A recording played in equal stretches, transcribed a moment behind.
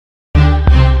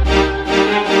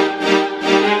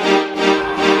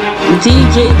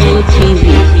DJN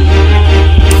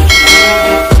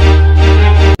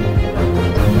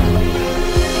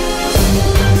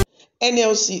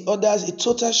NLC orders a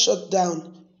total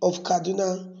shutdown of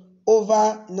Kaduna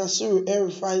over Nasiru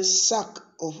El-Rufai's sack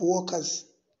of workers.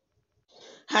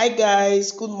 Hi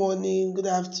guys, good morning, good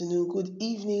afternoon, good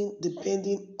evening,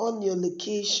 depending on your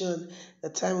location, the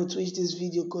time at which this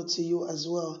video got to you as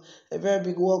well. A very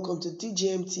big welcome to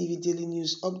DJM TV Daily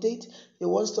News Update,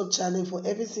 your one-stop channel for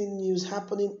everything news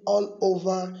happening all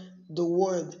over the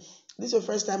world. If this is your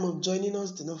first time of joining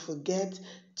us, do not forget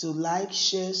to like,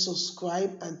 share,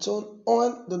 subscribe, and turn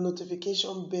on the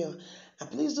notification bell. And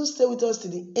please do stay with us to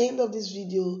the end of this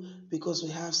video because we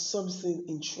have something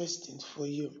interesting for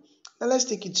you. Now let's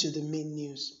take you to the main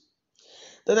news.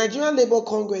 The Nigerian Labour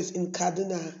Congress in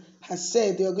Kaduna has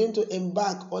said they are going to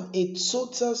embark on a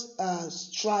total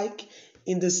strike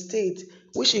in the state,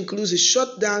 which includes a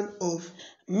shutdown of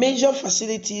major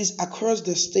facilities across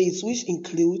the state, which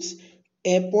includes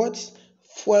airports,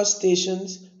 fuel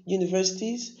stations,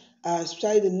 universities,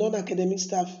 especially the non-academic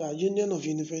staff union of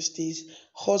universities,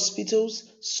 hospitals,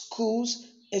 schools,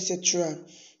 etc.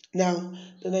 Now,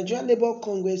 the Nigerian Labour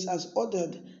Congress has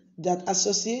ordered that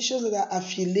associations that are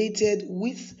affiliated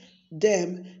with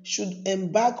them should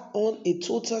embark on a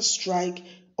total strike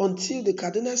until the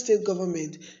Kaduna state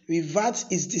government reverts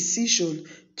its decision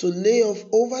to lay off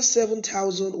over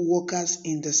 7,000 workers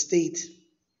in the state.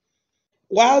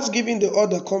 Whilst giving the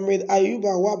order, Comrade Ayuba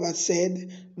Waba said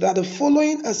that the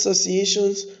following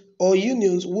associations or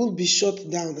unions will be shut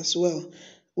down as well,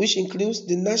 which includes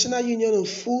the National Union of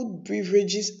Food,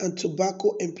 Beverages and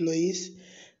Tobacco Employees,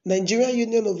 Nigerian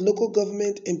Union of Local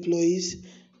Government Employees,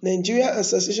 Nigerian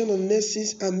Association of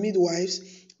Nurses and Midwives,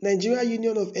 Nigerian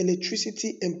Union of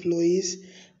Electricity Employees,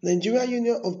 Nigerian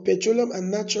Union of Petroleum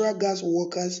and Natural Gas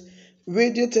Workers,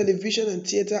 Radio, Television and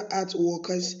Theatre Art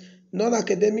Workers,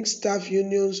 non-academic staff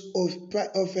unions of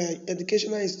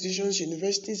educational institutions,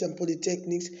 universities and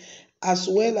polytechnics, as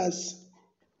well as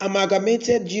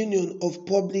Amalgamated Union of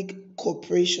Public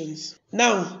Corporations.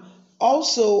 Now,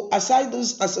 also, aside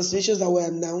those associations that were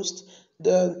announced,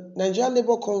 the Nigerian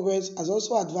Labour Congress has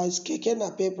also advised Keke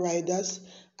Napep riders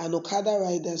and Okada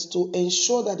riders to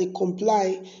ensure that they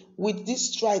comply with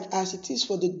this strike as it is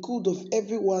for the good of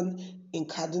everyone in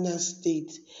Kaduna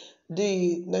State.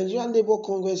 The Nigerian Labour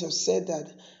Congress has said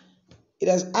that it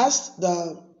has asked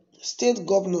the state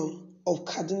governor of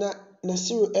Kaduna,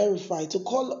 Nasiru El-Rufai, to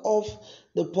call off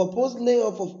the proposed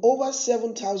layoff of over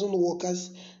 7,000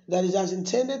 workers that it has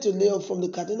intended to lay off from the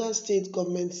Kaduna state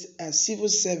government's civil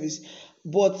service.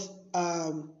 But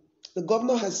the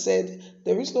governor has said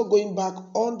there is no going back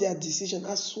on their decision.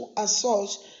 As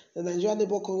such, the Nigerian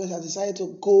Labour Congress has decided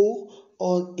to go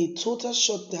on a total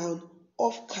shutdown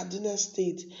of Kaduna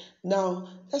State. Now,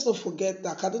 let's not forget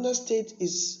that Kaduna State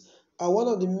is one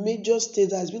of the major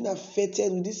states that has been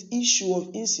affected with this issue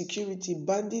of insecurity,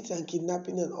 bandits and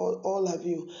kidnapping and all have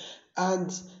you.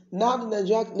 And now the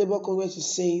Nigerian Labour Congress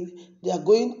is saying they are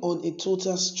going on a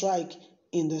total strike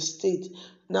in the state.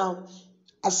 Now,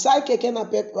 aside Keke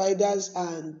Napep riders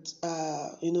and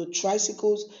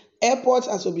tricycles, airports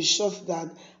are to be shut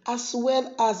down, as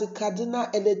well as the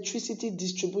Kaduna Electricity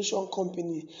Distribution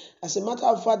Company. As a matter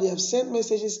of fact, they have sent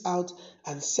messages out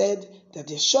and said that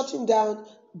they're shutting down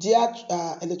their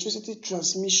electricity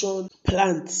transmission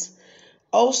plants.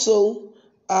 Also,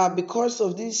 because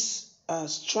of this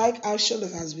strike action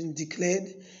that has been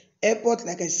declared, airport,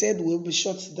 like I said, will be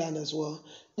shut down as well.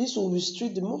 This will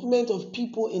restrict the movement of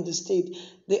people in the state.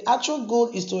 The actual goal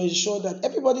is to ensure that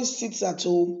everybody sits at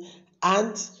home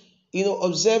and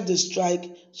observe the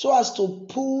strike so as to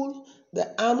pull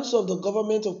the arms of the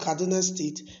government of Kaduna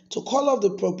State to call off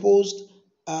the proposed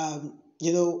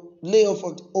layoff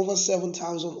of over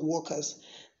 7,000 workers.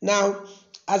 Now,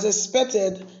 as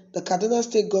expected, the Kaduna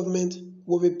State government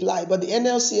will reply, but the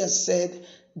NLC has said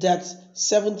that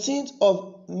 17th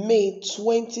of May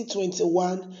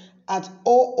 2021 at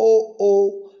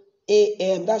 0:00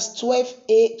 a.m., that's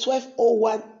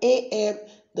 12:01 a.m.,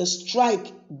 the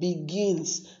strike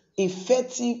begins,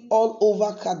 effective all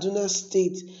over Kaduna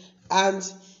State. And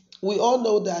we all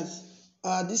know that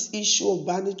this issue of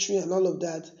banditry and all of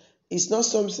that is not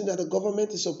something that the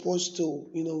government is supposed to,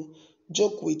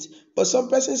 joke with. But some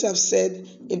persons have said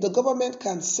if the government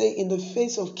can say in the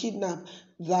face of kidnap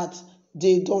that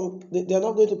they're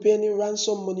not going to pay any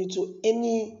ransom money to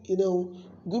any,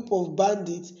 group of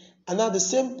bandits, and now the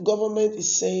same government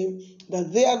is saying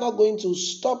that they are not going to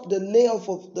stop the layoff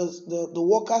of the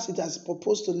workers it has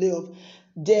proposed to lay off,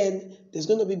 then there's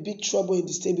going to be big trouble in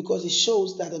the state, because it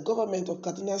shows that the government of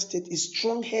Kaduna State is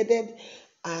strong-headed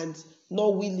and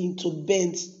not willing to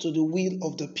bend to the will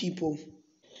of the people.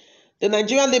 The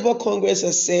Nigerian Labour Congress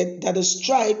has said that the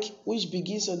strike, which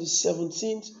begins on the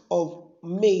 17th of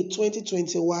May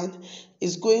 2021,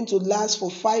 is going to last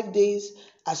for 5 days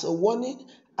as a warning,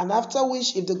 and after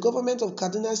which, if the government of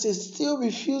Kaduna State still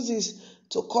refuses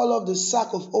to call off the sack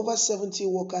of over 70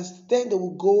 workers, then they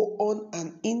will go on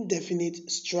an indefinite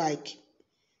strike.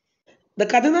 The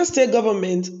Kaduna State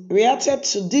government reacted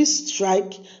to this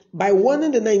strike by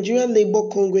warning the Nigerian Labour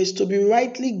Congress to be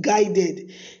rightly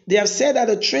guided. They have said that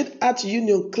the Trade Art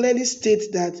Union clearly states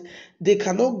that they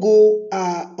cannot go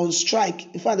on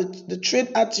strike. In fact, the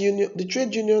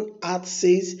Trade Union Act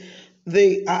says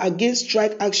they are against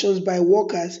strike actions by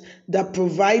workers that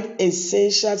provide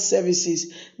essential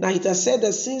services. Now, it has said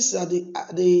that since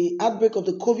the outbreak of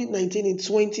the COVID-19 in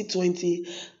 2020,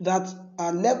 that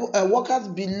workers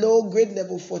below grade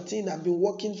level 14 have been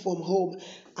working from home,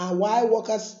 and while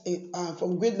workers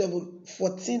from grade level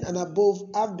 14 and above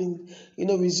have been,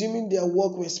 resuming their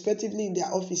work respectively in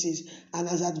their offices, and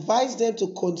has advised them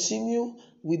to continue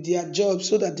with their job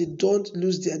so that they don't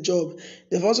lose their job.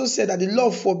 They've also said that the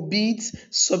law forbids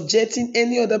subjecting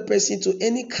any other person to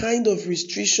any kind of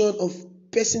restriction of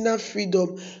personal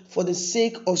freedom for the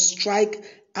sake of strike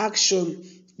action.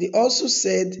 They also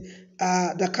said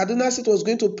that Kaduna State was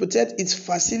going to protect its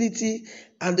facility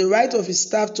and the right of its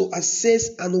staff to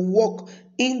access and work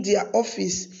in their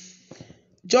office.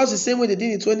 Just the same way they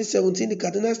did in 2017, the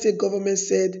Kaduna State government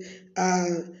said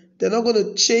they're not going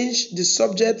to change the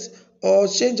subject or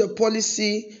change a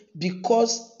policy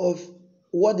because of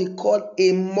what they call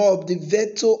a mob, the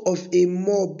veto of a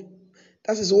mob.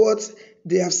 That is what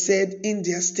they have said in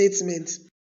their statement.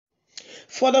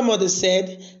 Furthermore, they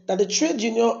said that the Trade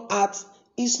Union Act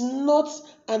is not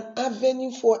an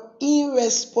avenue for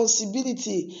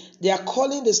irresponsibility. They are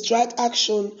calling the strike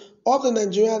action of the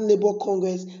Nigerian Labour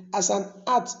Congress as an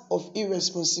act of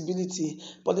irresponsibility.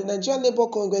 But the Nigerian Labour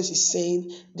Congress is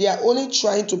saying they are only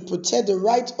trying to protect the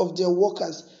right of their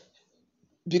workers,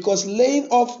 because laying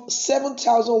off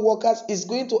 7,000 workers is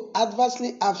going to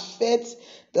adversely affect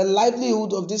the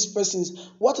livelihood of these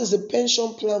persons. What is the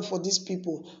pension plan for these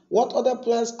people? What other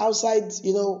plans outside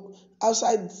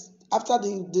after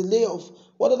the layoff?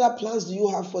 What other plans do you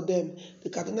have for them?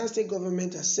 The Kaduna State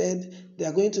government has said they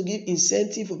are going to give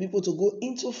incentive for people to go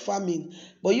into farming.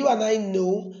 But you and I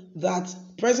know that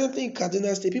presently in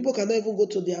Kaduna State, people cannot even go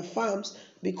to their farms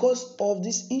because of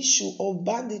this issue of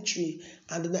banditry.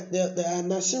 And the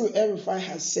Nasiru El-Rufai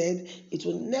has said it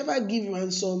will never give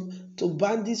ransom to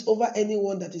bandits over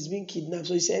anyone that is being kidnapped.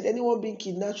 So he said anyone being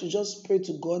kidnapped should just pray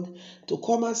to God to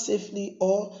come out safely,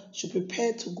 or should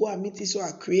prepare to go and meet his or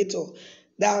her creator.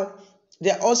 Now, they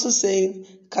are also saying,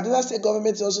 Kaduna State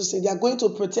government is also saying they are going to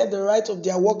protect the right of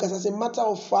their workers. As a matter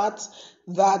of fact,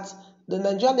 that the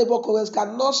Nigerian Labour Congress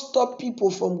cannot stop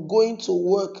people from going to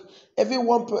work.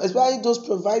 Everyone, especially those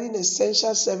providing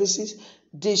essential services,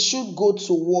 they should go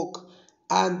to work.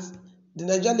 And the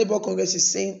Nigerian Labour Congress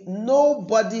is saying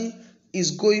nobody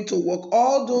is going to work.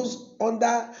 All those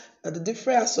under the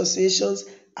different associations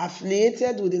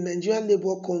affiliated with the Nigerian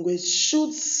Labour Congress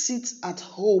should sit at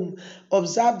home,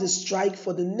 observe the strike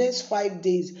for the next 5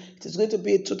 days. It is going to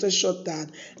be a total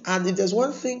shutdown. And if there's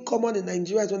one thing common in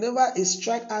Nigeria, is whenever a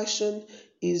strike action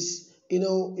is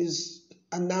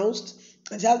announced,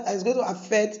 it's going to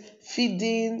affect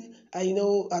feeding,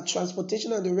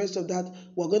 transportation and the rest of that.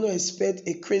 We're going to expect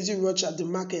a crazy rush at the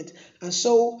market. And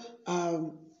so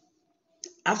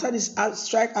after this planned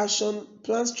strike action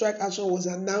was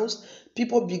announced,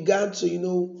 people began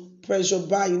to pressure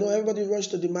buy. Everybody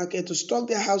rushed to the market to stock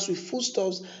their house with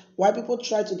foodstuffs, while people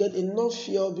tried to get enough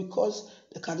fuel, because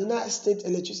the Kaduna State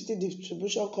Electricity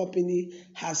Distribution Company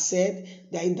has said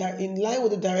that in line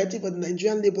with the directive of the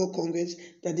Nigerian Labour Congress,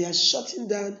 that they are shutting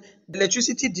down the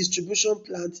electricity distribution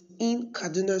plant in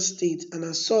Kaduna State, and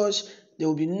as such, there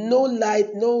will be no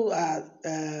light, no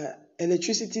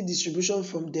electricity distribution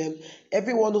from them.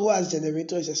 Everyone who has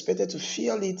generator is expected to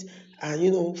fuel it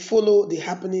and follow the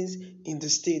happenings in the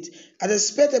state. As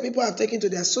expected, people have taken to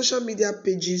their social media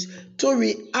pages to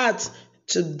react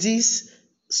to this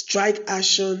strike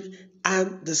action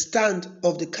and the stand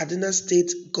of the Kaduna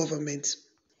State government.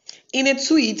 In a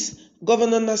tweet,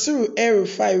 Governor Nasiru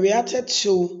El-Rufai reacted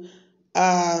to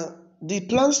the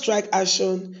planned strike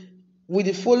action with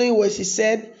the following words. He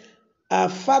said,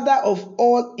 "Father of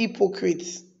all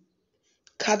hypocrites,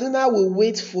 Kaduna will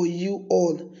wait for you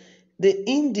all. The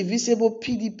indivisible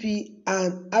PDP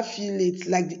and affiliates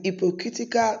like the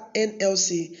hypocritical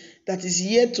NLC that is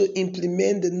yet to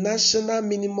implement the National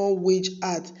Minimum Wage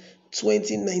Act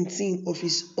 2019 of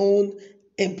its own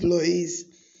employees."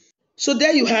 So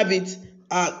there you have it.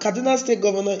 Kaduna State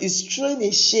Governor is throwing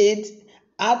a shade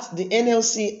at the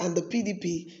NLC and the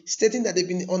PDP, stating that they've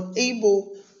been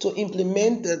unable to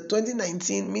implement the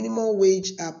 2019 minimum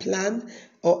wage plan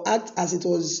or act as it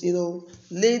was,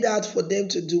 laid out for them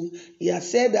to do. He has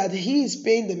said that he is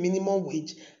paying the minimum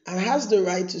wage and has the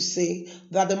right to say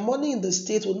that the money in the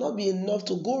state will not be enough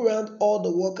to go around all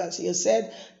the workers. He has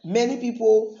said many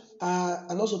people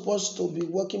are not supposed to be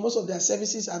working. Most of their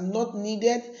services are not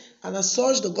needed, and as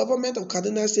such, the government of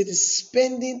Kaduna State is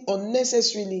spending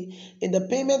unnecessarily in the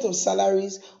payment of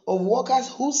salaries of workers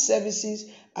whose services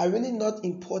are really not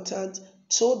important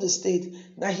to the state.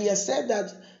 Now, he has said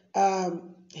that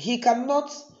he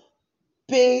cannot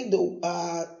pay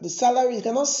the salary. He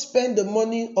cannot spend the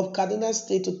money of Kaduna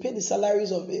State to pay the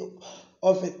salaries of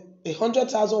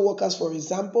 100,000 workers, for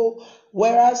example,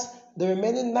 whereas the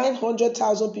remaining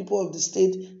 900,000 people of the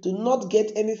state do not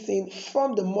get anything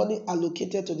from the money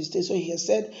allocated to the state. So he has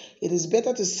said it is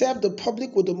better to serve the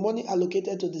public with the money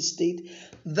allocated to the state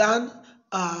than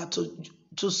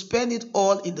to spend it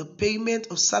all in the payment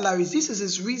of salaries. This is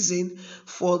his reason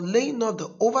for laying off the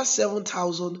over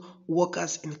 7,000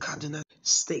 workers in Kaduna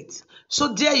State.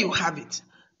 So there you have it,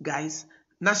 guys.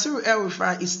 Nasiru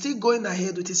El-Rufai is still going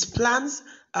ahead with his plans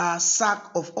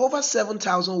sack of over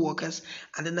 7,000 workers,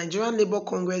 and the Nigerian Labour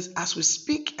Congress, as we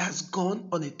speak, has gone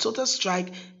on a total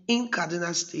strike in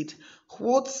Kaduna State.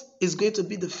 What is going to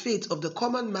be the fate of the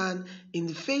common man in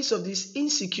the face of this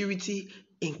insecurity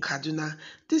in Kaduna?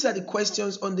 These are the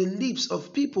questions on the lips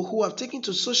of people who have taken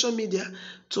to social media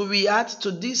to react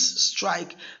to this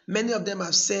strike. Many of them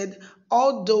have said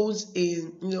all those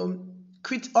in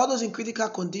critical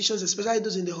conditions, especially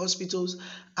those in the hospitals,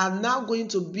 are now going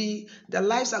to be, their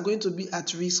lives are going to be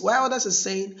at risk. While others are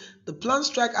saying the planned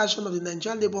strike action of the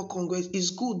Nigerian Labour Congress is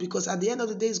good because at the end of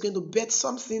the day, it's going to bet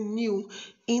something new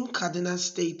in Kaduna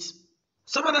State.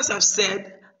 Some others have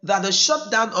said that the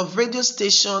shutdown of radio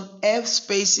station, air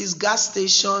spaces, gas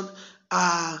station,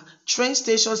 train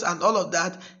stations and all of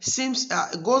that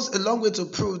goes a long way to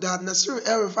prove that Nasiru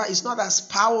El-Rufai is not as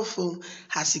powerful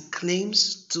as he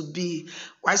claims to be.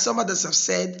 While some others have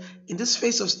said, in this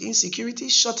phase of insecurity,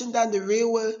 shutting down the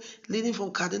railway leading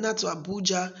from Kaduna to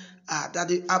Abuja, that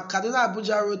the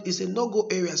Kaduna-Abuja road is a no-go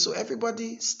area, so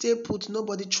everybody stay put,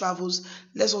 nobody travels.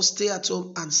 Let's all stay at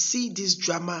home and see this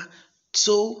drama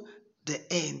to the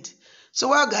end. So,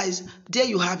 well, guys, there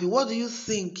you have it. What do you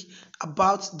think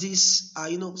about this,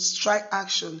 strike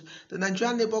action? The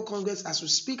Nigerian Labour Congress, as we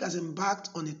speak, has embarked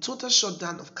on a total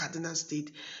shutdown of Kaduna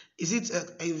State. Is it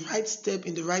a right step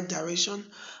in the right direction?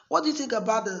 What do you think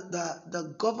about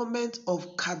the government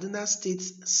of Kaduna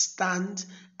State's stand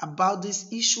about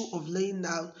this issue of laying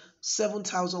down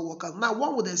 7,000 workers? Now,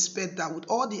 one would expect that with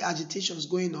all the agitations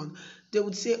going on, they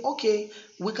would say, okay,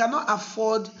 we cannot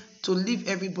afford to leave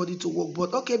everybody to work,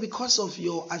 but okay, because of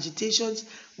your agitations,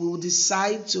 we will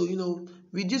decide to,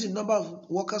 reduce the number of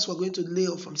workers we're going to lay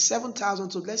off from 7,000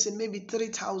 to, let's say, maybe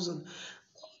 3,000.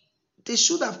 They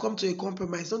should have come to a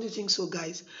compromise. Don't you think so,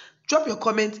 guys? Drop your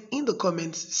comment in the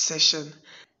comment section.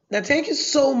 Now, thank you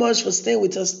so much for staying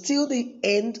with us till the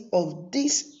end of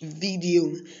this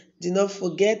video. Do not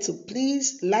forget to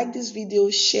please like this video,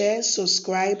 share,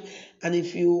 subscribe, and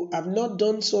if you have not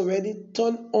done so already,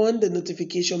 turn on the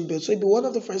notification bell so you'll be one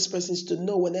of the first persons to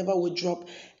know whenever we drop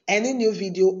any new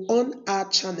video on our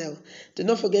channel. Do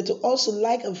not forget to also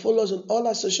like and follow us on all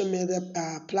our social media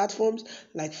platforms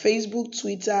like Facebook,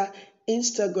 Twitter,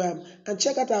 Instagram, and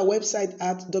check out our website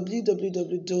at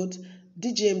www.djmtv.news.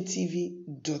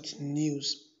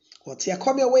 Well, I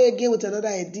come your way again with another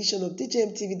edition of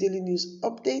DJMTV Daily News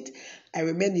Update. I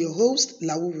remain your host,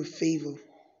 Lauru Favor.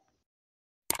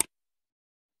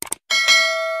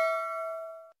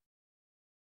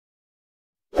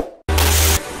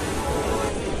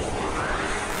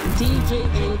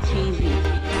 DJMTV.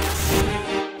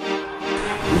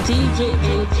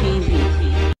 DJMTV.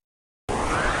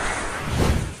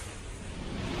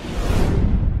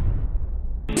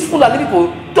 People and people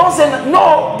don't say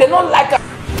no, they don't like it.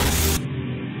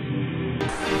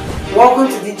 Welcome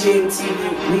to DJMTV.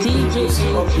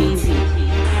 DJMTV.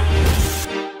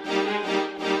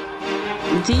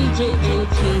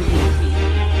 DJMTV.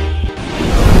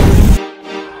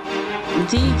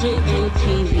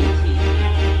 DJMTV.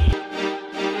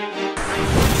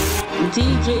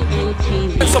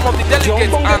 DJMTV. Some of the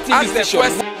delegates and ask the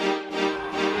question.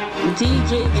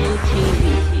 DJMTV.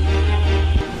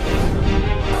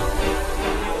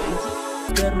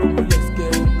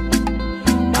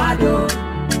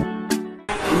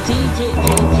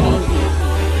 DJMTV.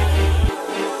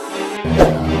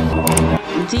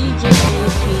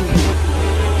 DJMTV.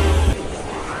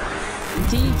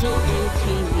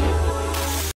 DJMTV.